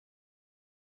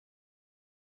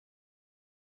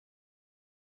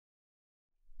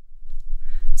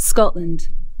Scotland,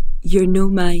 you're no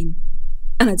mine,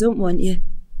 and I don't want you.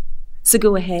 So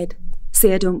go ahead,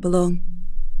 say I don't belong.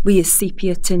 With your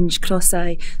sepia-tinged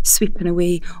cross-eye, sweeping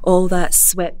away all that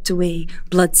swept away,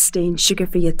 blood-stained sugar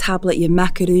for your tablet, your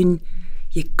macaroon,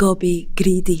 you gobby,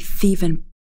 greedy, thieving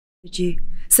you,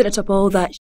 sit atop all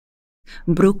that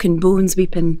broken bones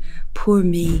weeping, poor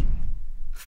me,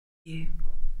 you.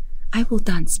 I will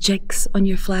dance jigs on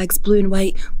your flags, blue,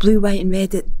 white and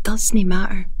red, it doesn't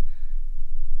matter.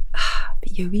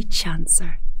 But your wee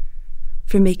chancer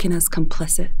for making us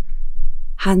complicit,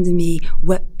 handing me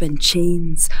whip and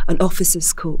chains, an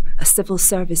officer's coat, a civil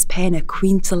service pen, a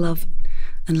queen to love,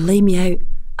 and lay me out,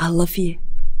 I love you,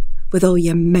 with all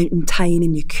your mountain tying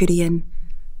and your currying.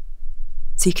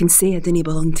 So you can say I didn't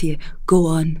belong to you, go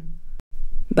on.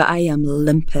 But I am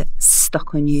limpet,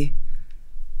 stuck on you.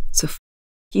 So f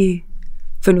you,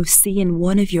 for no seeing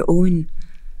one of your own.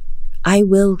 I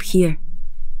will here,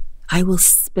 I will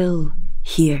spill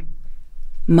here,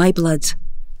 my blood,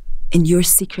 in your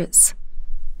secrets,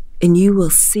 and you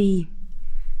will see,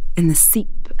 in the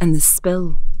seep and the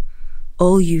spill,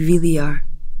 all you really are.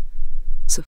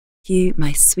 So f you,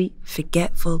 my sweet,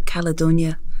 forgetful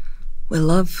Caledonia, with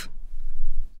love,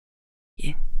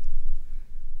 yeah.